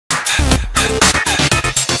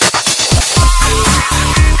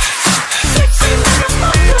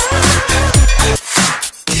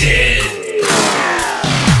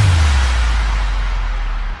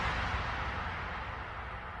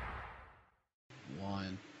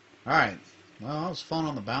Alright. Well, that was fun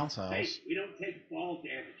on the bounce Hey, house. we don't take fall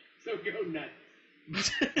damage, so go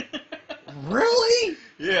nuts. Really?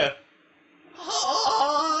 Yeah.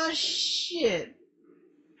 Oh, shit.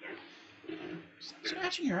 Stop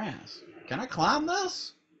scratching your ass. Can I climb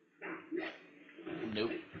this?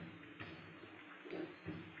 Nope.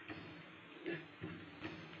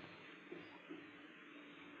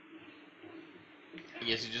 I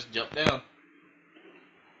guess you just jump down.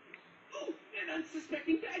 Oh, an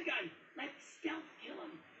unsuspecting bad guy. Let's stealth kill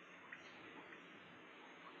him.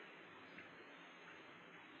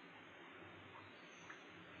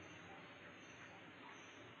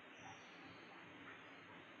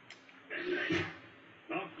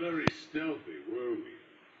 Not very stealthy, were we?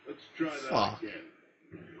 Let's try that Fuck. again.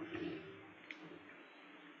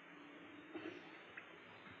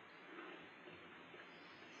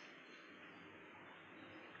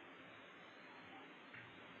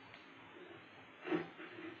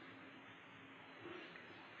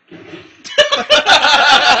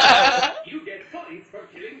 You get points for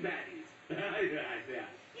killing baddies.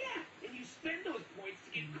 Yeah, and you spend those points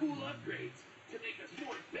to get cool upgrades to make us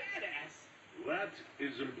more badass. That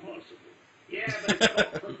is impossible. Yeah, but it's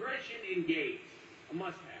called progression in games. A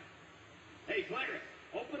must-have. Hey, Clara,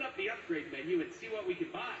 open up the upgrade menu and see what we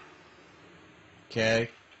can buy. Okay.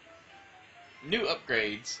 New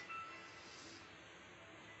upgrades.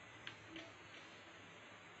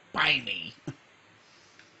 Buy me.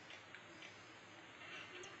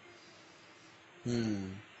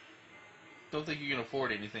 Don't think you can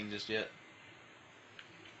afford anything just yet.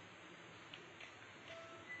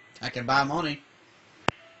 I can buy money.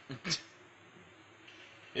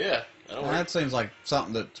 Yeah, that'll work. That seems like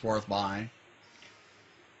something that's worth buying.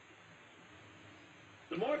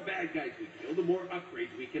 The more bad guys we kill, the more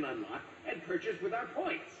upgrades we can unlock and purchase with our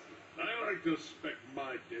points. I like to spec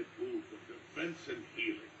my Deadpool for defense and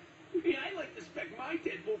healing. Yeah, I like to spec my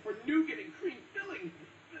Deadpool for nougat and cream filling,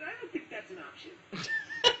 but I don't think that's an option.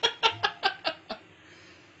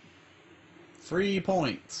 Free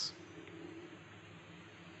points.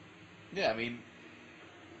 Yeah, I mean,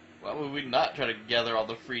 why would we not try to gather all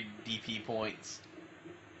the free DP points?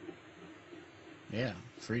 Yeah,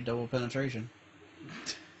 free double penetration.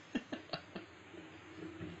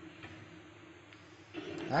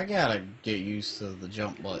 I gotta get used to the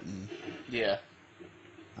jump button. Yeah.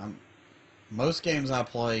 Most games I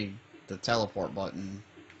play, the teleport button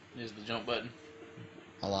Here's the jump button.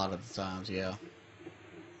 a lot of the times, yeah.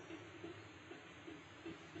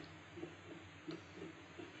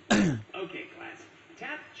 Okay, class.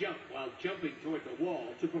 Tap jump while jumping toward the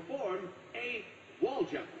wall to perform a wall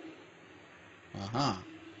jump. Uh-huh.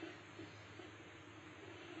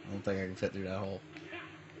 I don't think I can fit through that hole.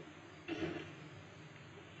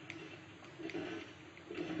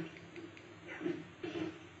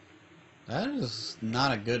 That is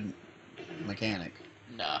not a good mechanic.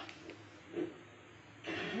 Nah.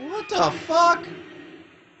 What the fuck?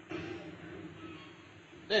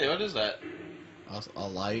 Hey, what is that? A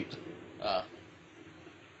light.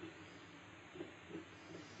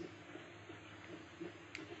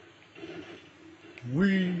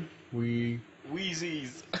 Wee.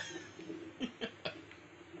 Wheezies.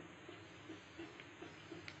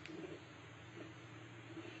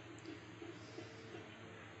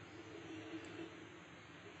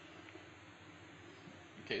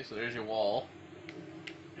 Okay, so there's your wall.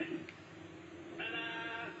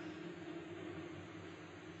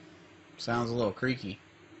 Sounds a little creaky.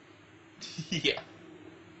 Yeah.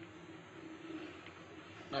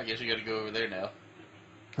 I guess you gotta go over there now.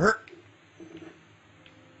 Hurt.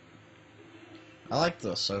 I like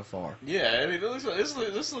this so far. Yeah, I mean, this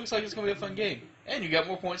looks like it's gonna be a fun game. And you got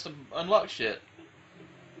more points to unlock shit.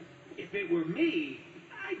 If it were me,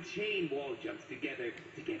 I'd chain wall jumps together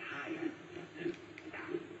to get higher.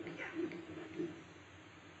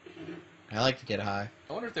 I like to get high.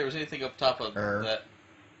 I wonder if there was anything up top of that.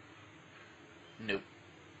 Nope.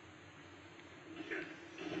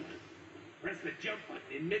 Press the jump button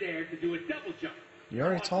in midair to do a double jump. You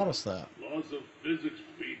already taught us that. Laws of physics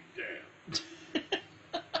be damned.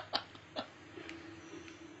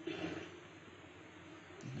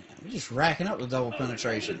 We're just racking up the double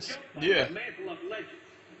penetrations. Yeah. Mantle up ledges.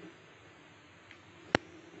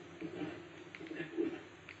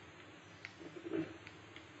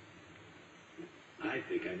 I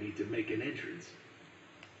think I need to make an entrance.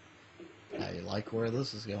 I like where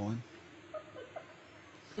this is going.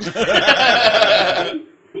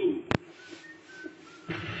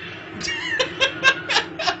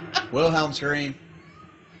 Wilhelm scream.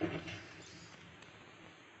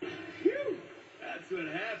 Phew! That's what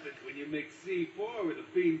happens when you mix C4 with a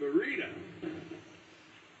fiend burrito.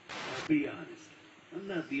 Be honest. I'm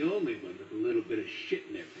not the only one with a little bit of shit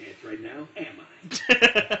in their pants right now, am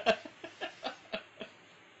I?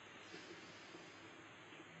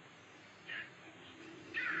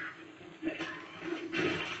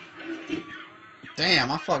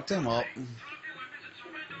 Damn, I fucked him up.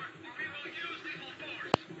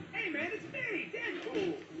 Hey man, it's me,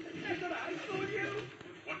 Deadpool. That's what I told you.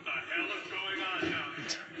 What the hell is going on down there?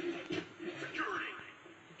 Security,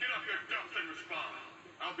 get up your ducks and respond.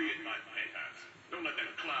 I'll be in my penthouse. Don't let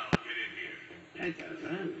that clown get in here. Penthouse,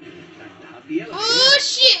 huh? Stop the elevator. Oh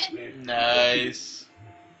shit! Nice.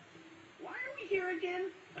 Why are we here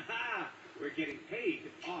again? Aha! We're getting paid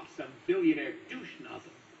off some billionaire douche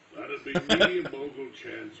nozzle. That'd be me, mogul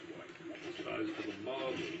Chan's wife. Size for the mob,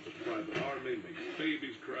 owns a private army, makes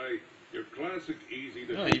babies cry. Your classic easy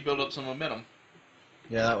to Oh, you build up some momentum.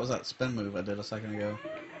 Yeah, that was that spin move I did a second ago.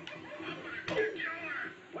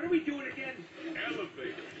 What are we doing again?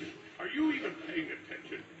 Elevator. Are you even paying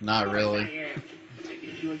attention? Not I really. am.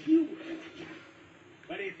 Making sure you were.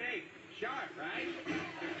 What do you think? Sharp, right?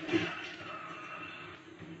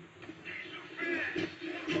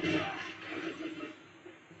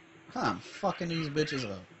 I'm fucking these bitches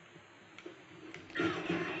up.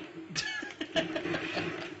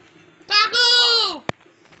 Taco!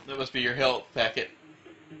 That must be your health packet.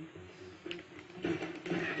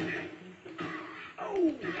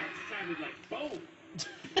 Oh, that sounded like bone.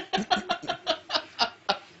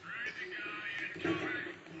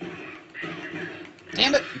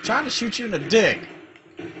 Damn it! I'm trying to shoot you in the dick.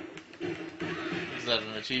 Is that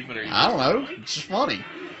an achievement or you I don't know. It's just funny.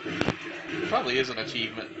 Probably is an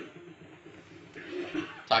achievement.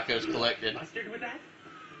 Tacos collected. Mustard with that?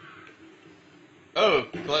 Oh,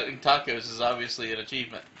 collecting tacos is obviously an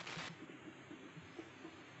achievement.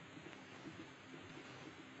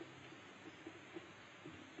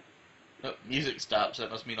 Oh, music stops. That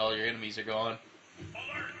must mean all your enemies are gone.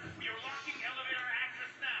 Alert! We are locking elevator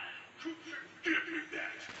access now. Troops are... Give me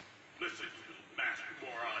that. Listen, you masked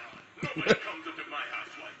moron. Nobody comes into my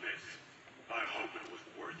house like this. I hope it was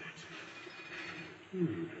worth it.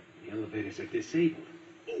 The elevators are disabled.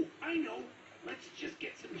 Oh, I know. Let's just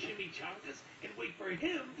get some chimichangas and wait for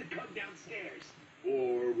him to come downstairs.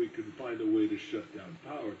 Or we can find a way to shut down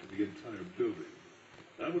power to the entire building.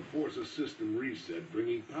 That would force a system reset,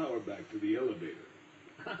 bringing power back to the elevator.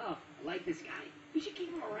 I like this guy. We should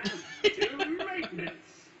keep him around. To maintenance.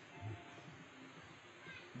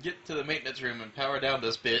 Get to the maintenance room and power down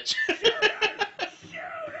this bitch. Shooter!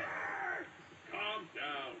 Calm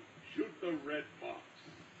down. Shoot the red box.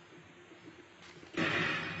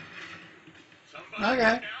 Somebody Okay.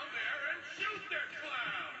 get down there and shoot their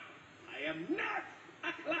clown. I am not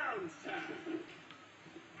a clown, sir.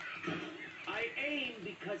 I aim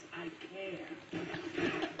because I care.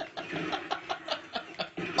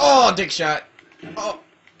 Oh, dick shot. Oh.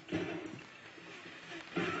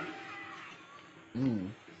 Ooh.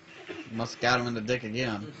 Must have got him in the dick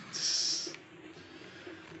again.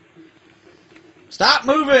 Stop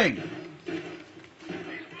moving!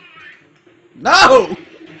 No!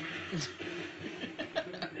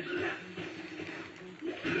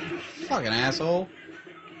 Fucking asshole.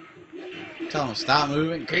 Tell him stop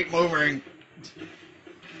moving. Keep moving.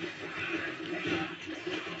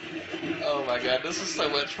 Oh my god, this is so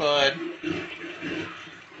much fun.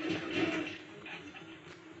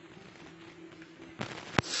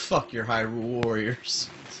 Fuck your Hyrule Warriors.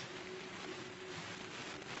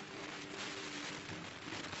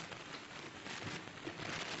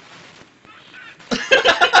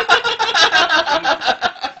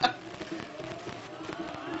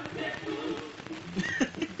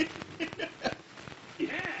 Yeah,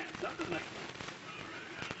 something like that.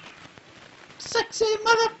 Sexy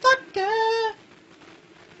motherfucker!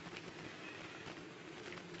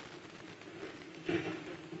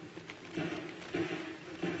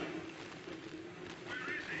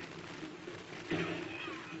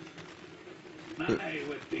 My,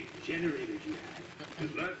 what big generators you have.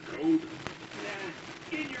 Is that code?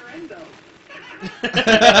 Nah, innuendo.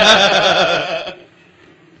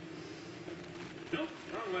 Nope,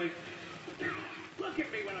 wrong way. Look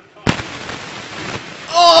at me when I'm talking.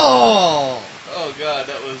 Oh! Oh god,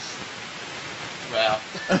 that was... Wow.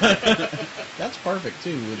 That's perfect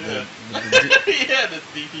too with Yeah. the Yeah, the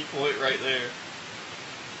DP point right there.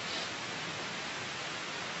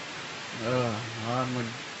 I'm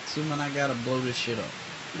assuming I gotta blow this shit up.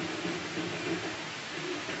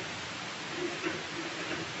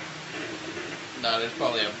 Nah, there's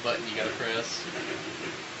probably a button you gotta press.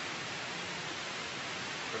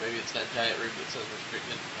 Or maybe it's that giant room that says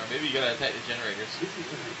restricted. Or maybe you gotta attack the generators. This is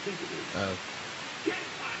what I think it is. Oh. Get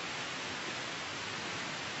back!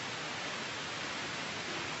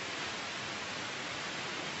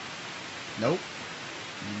 Nope.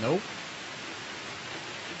 Nope.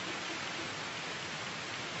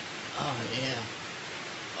 Oh, yeah.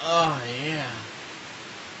 Oh, yeah.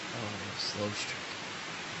 Oh, slow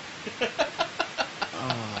streak.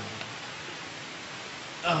 Oh.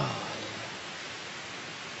 Oh, yeah.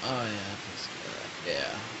 Oh, yeah. That's good.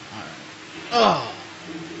 Yeah. Alright. Oh!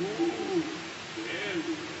 Ooh, yeah.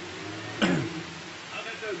 I'll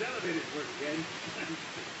bet those elevators work again.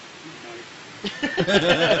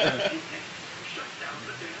 Shut down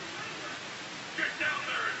the damn timer. Get down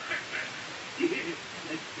there and fix it.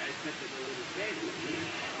 That guy's something a little fancy.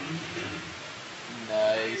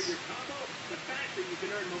 Nice. Your combo, the faster you can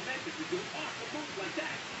earn momentum to do awesome moves like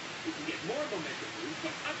that. We can get more momentum moves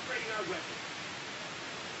by upgrading our weapons.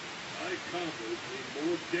 My combos mean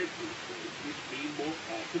more Deadpool points, which mean more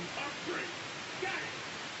awesome upgrades. Got it.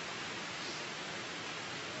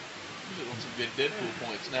 You want some good Deadpool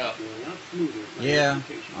points now. A lot smoother if my Yeah,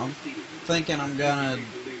 reputation I'm proceeded. thinking I'm gonna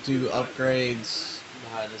do upgrades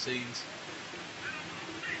Behind the scenes.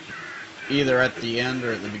 either at the end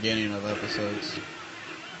or at the beginning of episodes.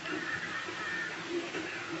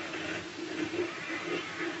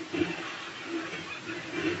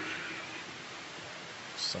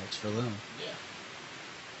 Sucks for them. Yeah.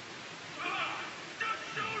 Ah, just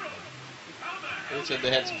shoot 'em. How the hell They said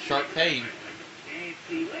they had some sharp pain.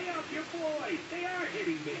 Nancy, lay off your boys. They are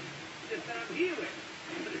hitting me. Just I'm healing.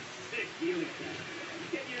 What a sick healing test.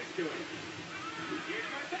 Get used to it. Here's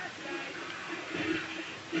my backside.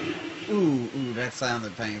 Ooh, that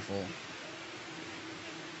sounded painful.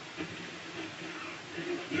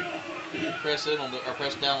 Press in on the or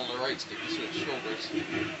press down on the right stick to switch shoulders.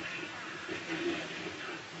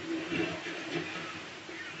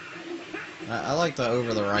 I like the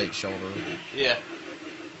over the right shoulder. Yeah.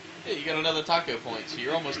 Yeah, you got another taco point, so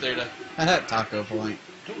you're almost there to. Taco point.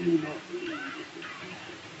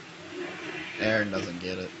 Aaron doesn't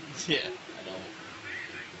get it. Yeah, I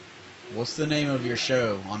don't. What's the name of your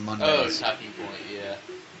show on Oh, Mondays? talking point, yeah.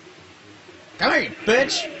 Come here,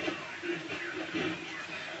 bitch!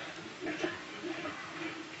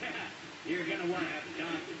 You're gonna want to have a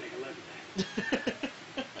dog to take a look at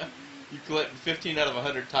that. You collecting 15 out of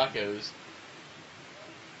 100 tacos.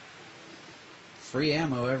 Free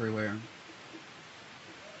ammo everywhere.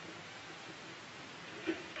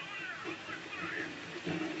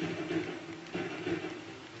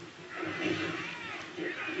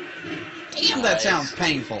 Damn, that Nice. sounds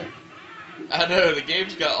painful. I know, the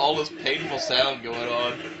game's got all this painful sound going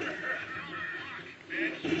on.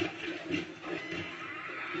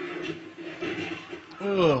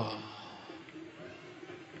 Ugh.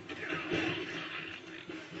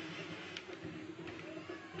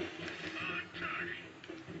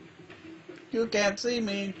 You can't see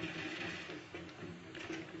me.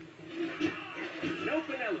 An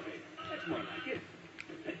open elevator. That's more like it.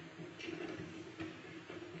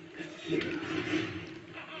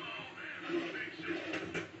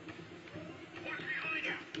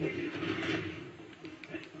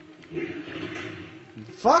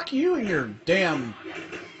 Fuck you and your damn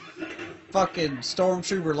fucking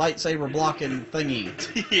stormtrooper lightsaber blocking thingy.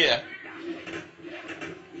 Yeah.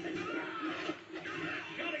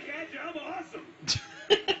 Gotta catch, I'm awesome.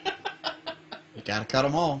 You gotta cut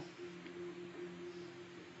them all.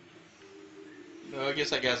 No, I guess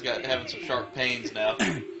that guy's got having some sharp pains now.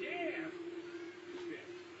 Yeah.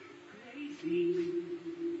 Crazy.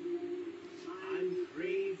 I'm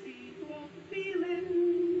crazy for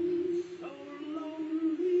feeling so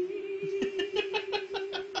lonely.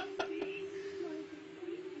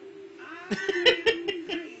 I'm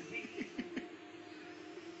crazy.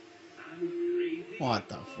 I'm crazy. What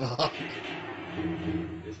the fuck?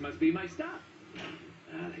 This must be my stop.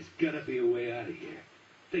 There's gotta be a way out of here.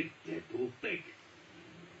 Think, Deadpool, think.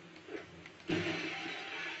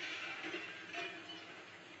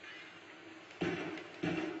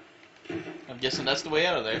 I'm guessing that's the way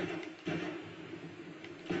out of there.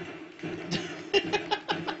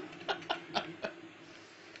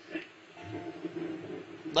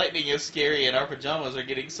 Lightning is scary and our pajamas are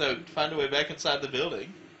getting soaked. Find a way back inside the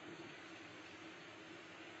building.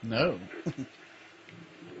 No.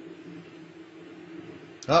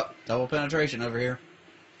 Oh, double penetration over here.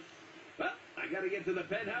 Well, I gotta get to the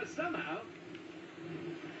penthouse somehow.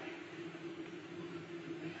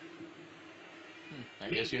 I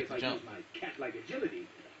guess you have If I to jump. use my cat-like agility.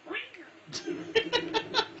 Hey,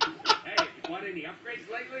 have you bought any upgrades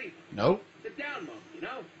lately? Nope. The down mode, you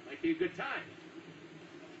know? Might be a good time.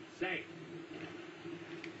 Say,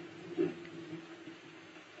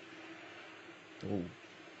 Ooh.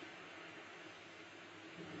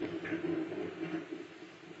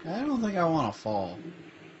 I don't think I want to fall.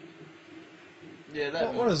 Yeah,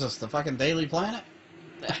 that. What is this? The fucking Daily Planet?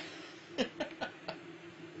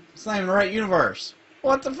 It's not even the right universe.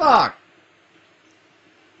 What the fuck?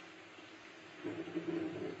 I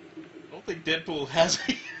don't think Deadpool has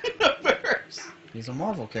a universe. He's a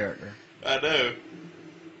Marvel character. I know.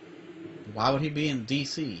 Why would he be in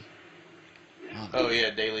DC? Oh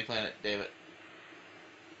yeah, Daily Planet. Damn it.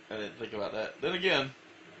 I didn't think about that. Then again,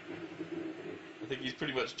 I think he's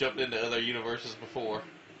pretty much jumped into other universes before.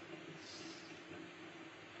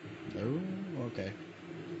 Oh, okay.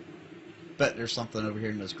 Bet there's something over here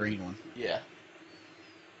in this green one. Yeah.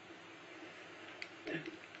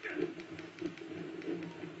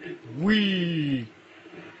 Wee!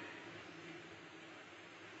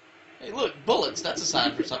 Hey, look, bullets. That's a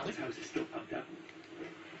sign for something. House is still pumped up.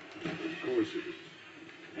 Of course it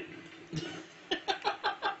is.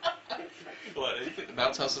 What? You think the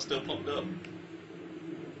bounce house is still pumped up?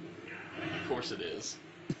 Of course it is.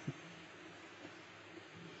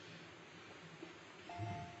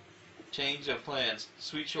 Change of plans.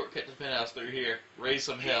 Sweet shortcut to penthouse through here. Raise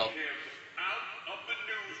some hell. Him out of the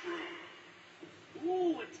newsroom.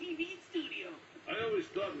 Ooh, a TV studio. I always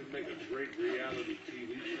thought we'd make a great reality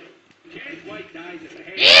TV show. James White dies at the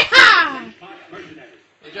hands of pop personators.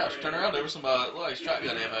 Hey Josh, turn around. There was some like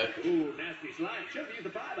shotgun ammo. Ooh, nasty slime. Should have used the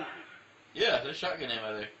bye-bye. Yeah, there's shotgun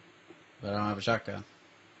ammo there. But I don't have a shotgun.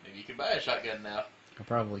 Maybe you can buy a shotgun now. I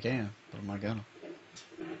probably can, but I'm not gonna.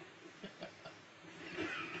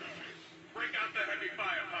 Bring out the heavy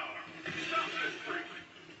firepower. Stop this freak.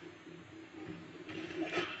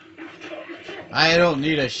 I don't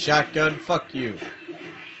need a shotgun. Fuck you.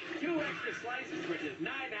 2 extra slices for just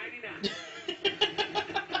 $9.99.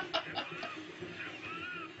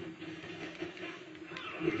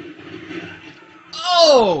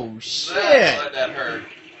 Oh shit! That hurt.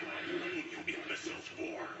 You imbeciles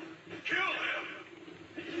for. Kill him.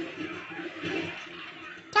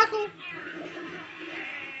 Tackle.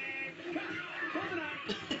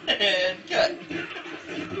 And cut.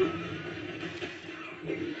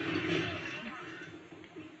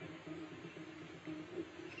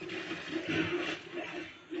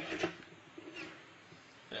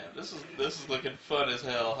 Yeah, this is looking fun as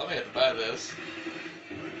hell. I may have to buy this.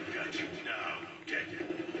 Got you now. Get it.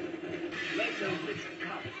 Let those bits of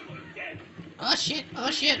comics look dead. Oh shit!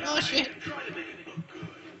 Oh shit! Oh shit! Try to make it look good.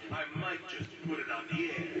 I might just put it on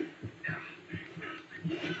the air.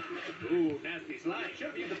 Ooh, nasty slime. Should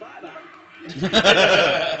have used the bye-bye.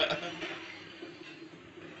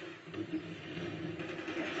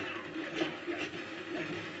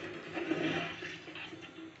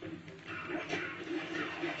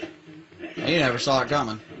 You never saw it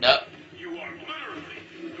coming. Nope. You are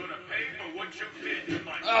literally gonna pay for what you did to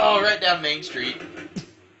my Oh, right down Main Street.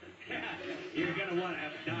 Yeah, you're gonna want to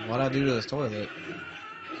have a dog. What'd I do to this toilet?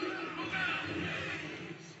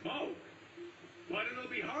 Smoke. But it'll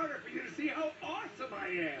be harder for you to see how awesome I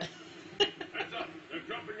am. Heads up. They're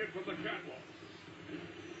jumping in from the catwalk.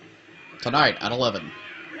 Tonight at 11.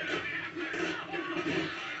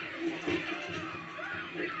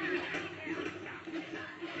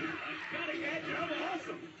 Cutting edge of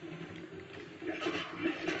awesome.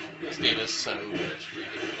 This game is so much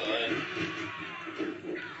freaking fun.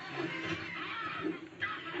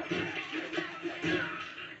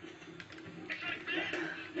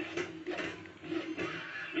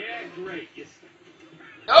 Yeah, great. Yes.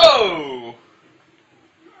 Oh!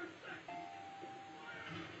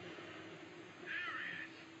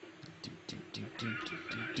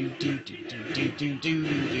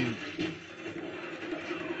 Moving on.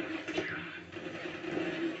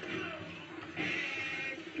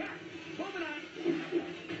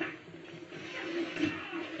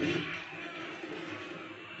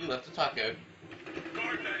 You left a taco.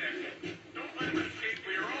 Guard that exit. Don't let him escape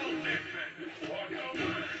or you're all dead men. Walk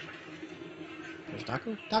over. There's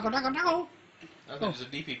taco. Taco. Taco. Taco. I think there's a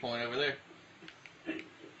DP point over there.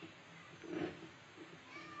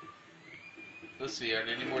 Let's see, are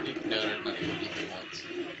there any more DP? No, there's not any more DP points.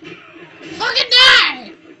 Fucking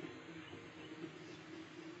die!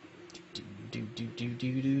 Do do do do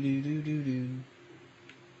do do do do do.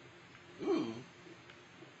 Ooh.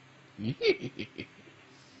 If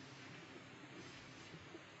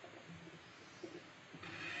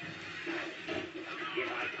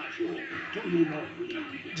I touch you, do you not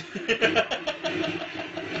bleed?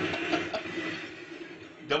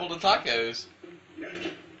 Double the tacos.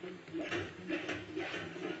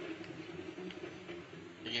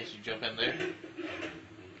 I guess you jump in there.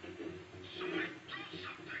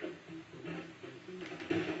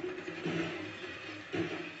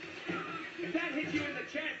 If that hits you in the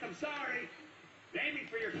chest, I'm sorry. Aiming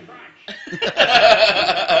for your crotch.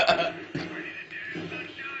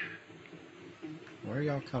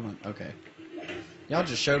 y'all coming? Okay. Y'all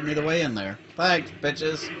just showed me the way in there. Thanks,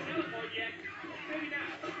 bitches. Kill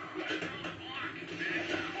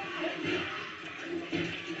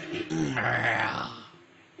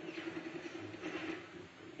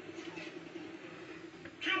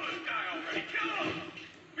this guy already! Kill him!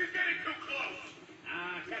 He's getting too close!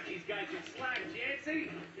 Cut these guys some slack, Jancy.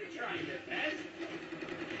 They're trying their best.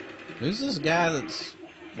 Who's this guy that's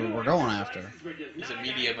we're going after? He's a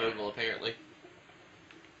media mogul, apparently.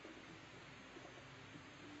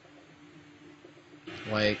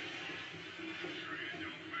 Wait.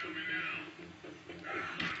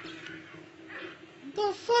 What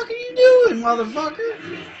the fuck are you doing, motherfucker?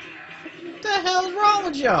 What the hell's wrong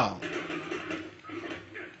with y'all?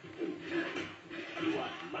 What,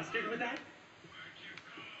 mustard with that?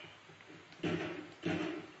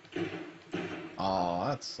 Aw,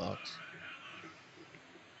 that sucks.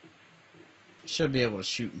 Should be able to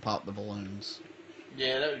shoot and pop the balloons.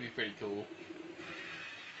 Yeah, that would be pretty cool.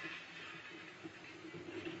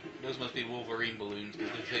 Those must be Wolverine balloons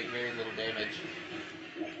because they take very little damage.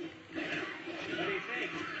 What do you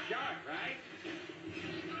think? Sharp, right?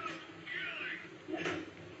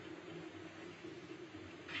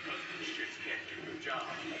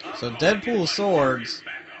 So Deadpool's swords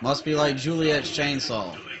must be like Juliet's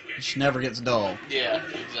chainsaw. It never gets dull. Yeah,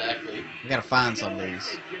 exactly. We gotta find some of these.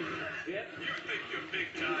 You think you're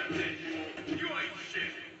big time, Deadpool? You ain't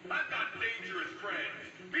shit. I've got dangerous friends.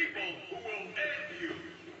 People who will end you.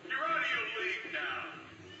 You're out of your league now.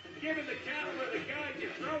 Given the caliber of the guys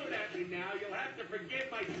you're throwing at me now, you'll have to forgive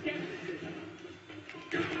my skepticism.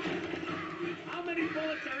 How many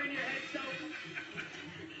bullets are in your head, Soap?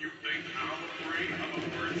 You think I'm afraid of a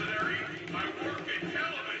mercenary? I work in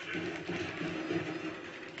television.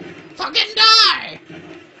 Fucking die!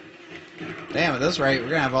 Damn, at this rate, we're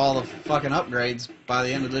gonna have all the fucking upgrades by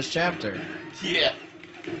the end of this chapter. Yeah.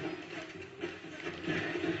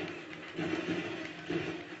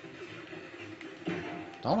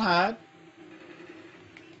 Don't hide.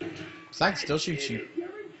 'Cause I can still shoot you.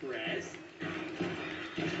 You're impressed.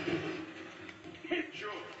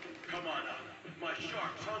 Sure, come on up. My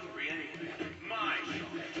shark's hungry anyway. My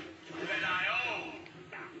shark. That I own.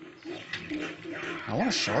 I want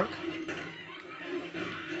a shark.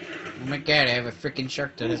 Oh my god, I have a freaking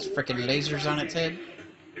shark that has freaking lasers on its head.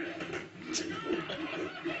 Didn't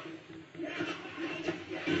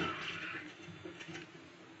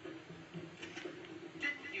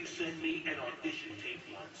you send me an audition tape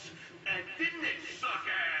once? And didn't it suck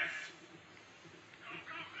ass?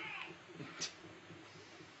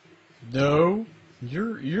 No,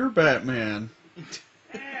 you're Batman.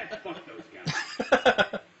 Fuck those guys.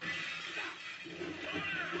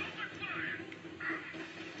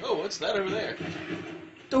 Oh, what's that over there?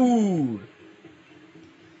 Dude.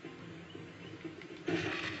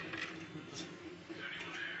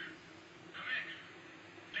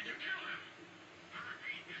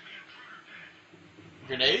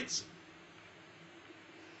 Grenades?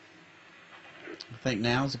 I think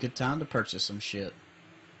now's a good time to purchase some shit.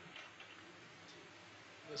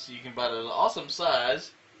 So you can buy the awesome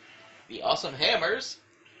size, the awesome hammers.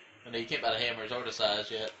 I know you can't buy the hammers or the size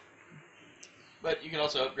yet. But you can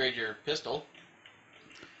also upgrade your pistol.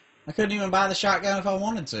 I couldn't even buy the shotgun if I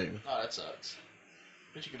wanted to. Oh, that sucks.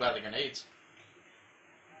 But you can buy the grenades.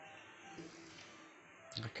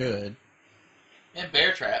 I could. And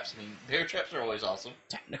bear traps. I mean, bear traps are always awesome.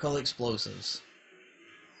 Technical explosives.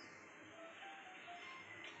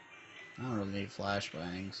 I don't really need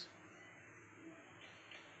flashbangs.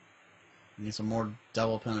 Need some more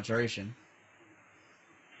double penetration.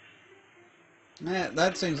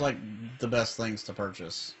 That seems like the best things to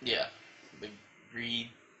purchase. Yeah. The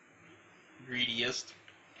greediest.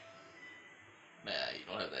 Nah, you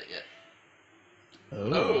don't have that yet.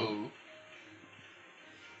 Oh.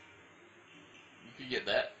 You could get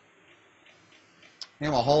that. Yeah,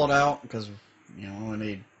 we'll hold it out because we only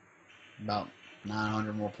need about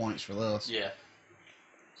 900 more points for this. Yeah.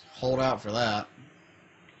 Hold out for that.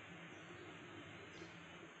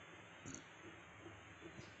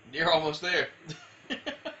 You're almost there.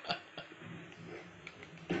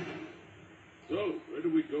 So, where do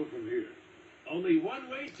we go from here? Only one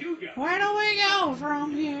way to go. Where do we go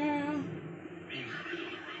from here?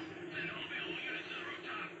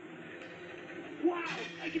 Wow,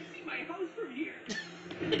 I can see my house from here.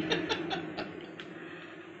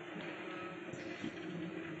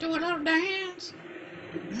 Do a little dance.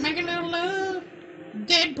 Make a little love.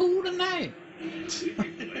 Deadpool tonight.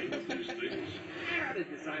 Yeah, the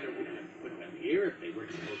designer wouldn't have put them here if they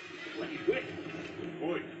weren't supposed to be played with. Good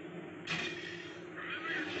point.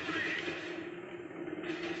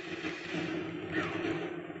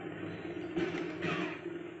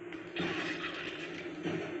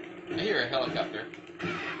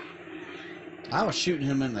 I was shooting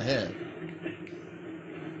him in the head.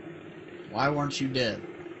 Why weren't you dead?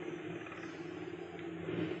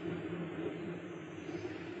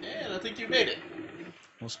 And I think you made it.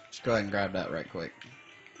 Let's just go ahead and grab that right quick.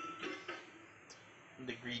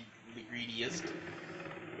 The greediest.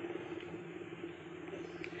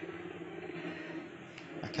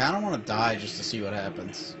 I kind of want to die just to see what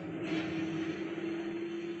happens.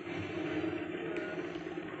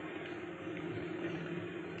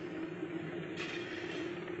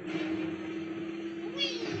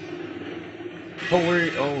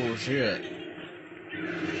 Oh shit.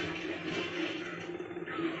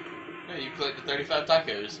 Yeah, you collected 35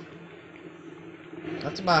 tacos.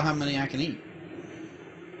 That's about how many I can eat.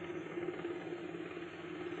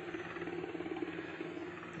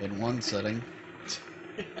 In one sitting.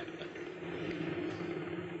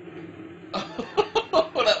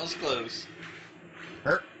 Oh, that was close.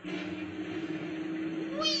 Hurt.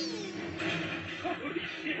 Holy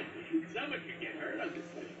shit! Someone could get hurt on this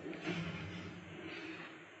thing.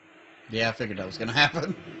 Yeah, I figured that was gonna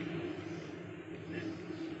happen.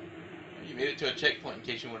 You made it to a checkpoint in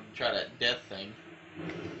case you wanted to try that death thing.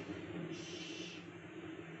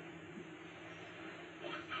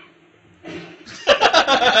 We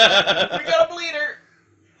got a bleeder!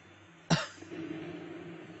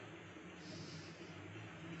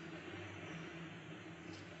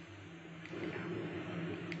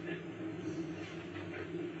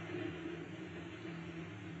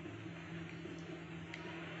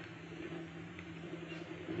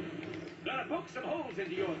 Gotta poke some holes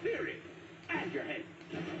into your theory and your head.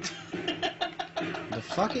 The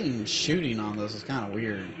fucking shooting on this is kind of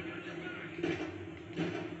weird.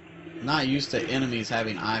 Not used to enemies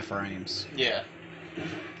having iframes. Yeah.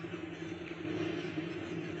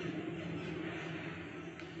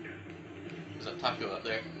 There's a taco up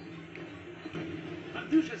there.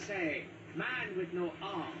 Medusa say, man with no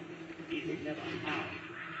arm is never harmed.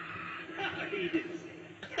 He didn't say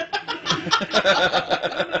that.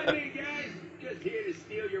 Come on, me guys. Just here to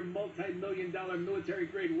steal your multi-million-dollar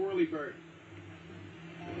military-grade whirlybird.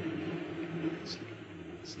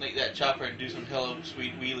 Snake that chopper and do some hello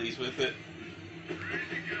sweet wheelies with it.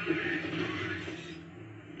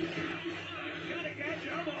 Gotta catch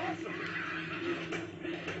you, I'm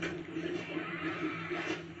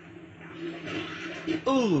awesome.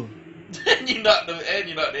 Ooh. and you knocked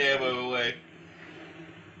the ammo away.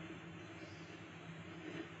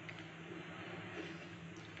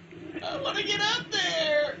 I want to get up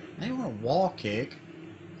there. I didn't want to wall kick.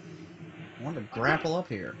 I wanted to grapple up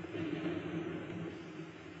here.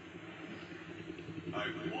 I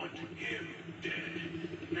want him dead.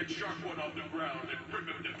 Get Shark One off the ground and rip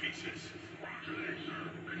him to pieces. Roger that, sir.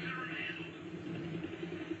 Consider it handled.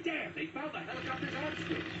 Damn, they found the helicopter's arm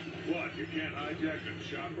switch. What, you can't hijack a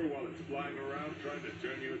chopper while it's flying around trying to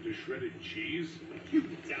turn you into shredded cheese? You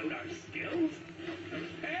doubt our skills?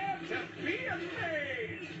 Prepare to be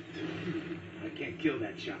amazed! I can't kill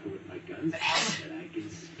that chopper with my guns, but I can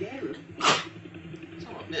scare him.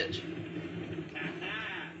 Son of a bitch.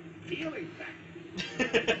 Aha! Healing factor.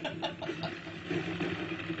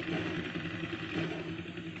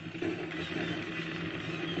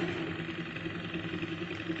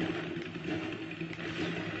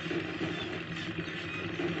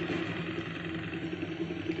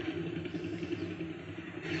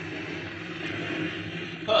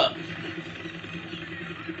 Huh.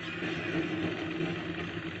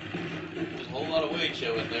 There's a whole lot of weight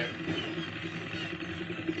showing there.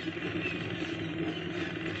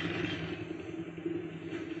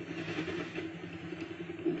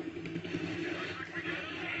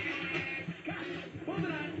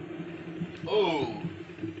 Oh.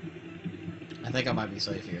 I think I might be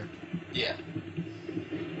safe here. Yeah.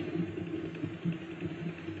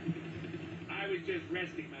 I was just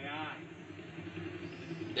resting my eye.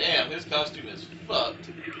 Damn, his costume is fucked.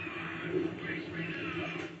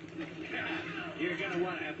 You're gonna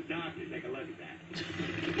want to have the doctor take a look at that.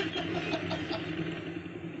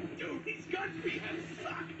 Dude, these guns we have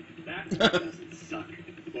suck. That doesn't suck.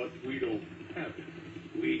 But we don't have it.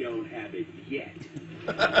 We don't have it yet.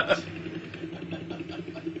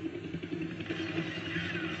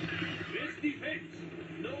 This defense,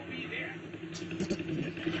 no be there.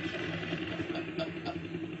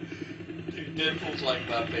 Dude, Deadpool's like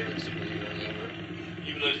my favorite superhero ever.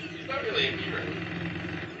 Even though he's not really a hero.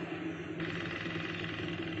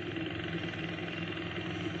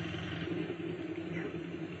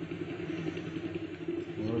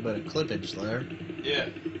 A little bit of clippage there. Yeah.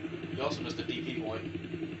 You also missed a DP point.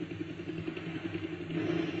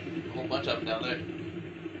 A whole bunch of them down there.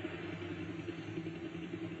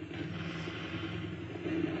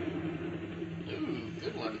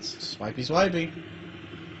 Swipey, swipey.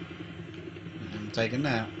 I'm taking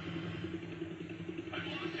that.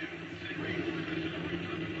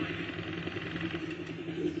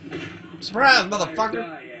 Surprise, motherfucker!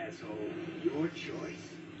 Die, asshole. Your choice.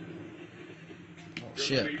 Oh Just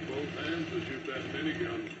shit. need both hands to shoot that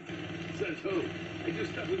minigun. Says who? I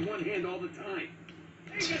just stuff with one hand all the time.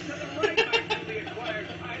 Hey, get to the right, my newly acquired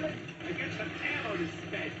pilot, and get some ammo to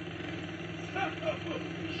spend. So,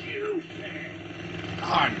 you can.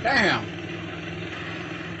 God damn!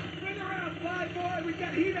 Bring around, fly boy. We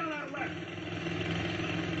got heat on our left.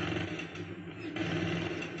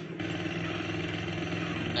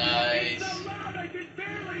 Nice. It's so loud I can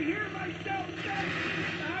barely hear myself think.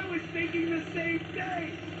 I was thinking the same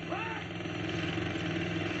thing. What?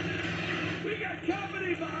 We got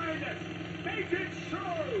company behind us. Make it so.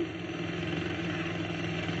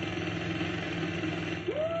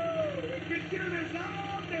 Woo! We can do this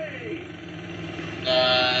all day.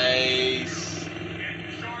 Nice.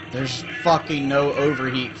 There's fucking no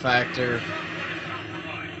overheat factor.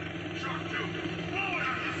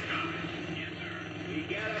 We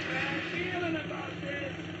got a bad feeling about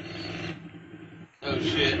this. Oh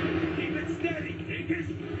shit. Keep it steady, Kinkers.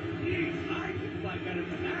 Jeez, I can fly better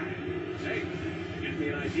than that. Hey, gives me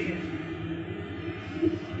an idea.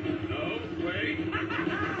 No, wait.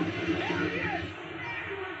 Hell yes!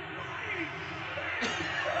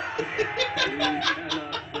 We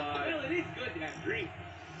cannot fly. Well, it is good to have dreams.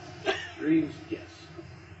 Dreams, yes.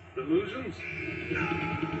 Delusions?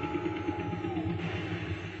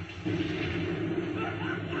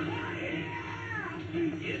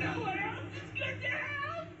 You know what else is good to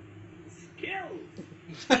have? Skills.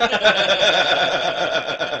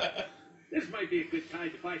 This might be a good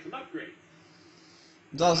time to buy some upgrades.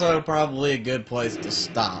 It's also probably a good place to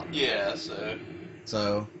stop. Yeah,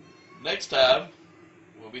 So, next time,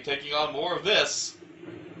 we'll be taking on more of this.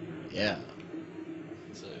 yeah.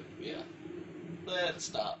 So, yeah. Let's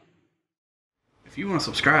stop. If you want to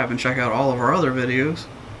subscribe and check out all of our other videos,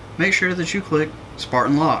 make sure that you click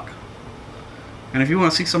Spartan Lock. And if you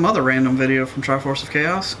want to see some other random video from Triforce of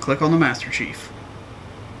Chaos, click on the Master Chief.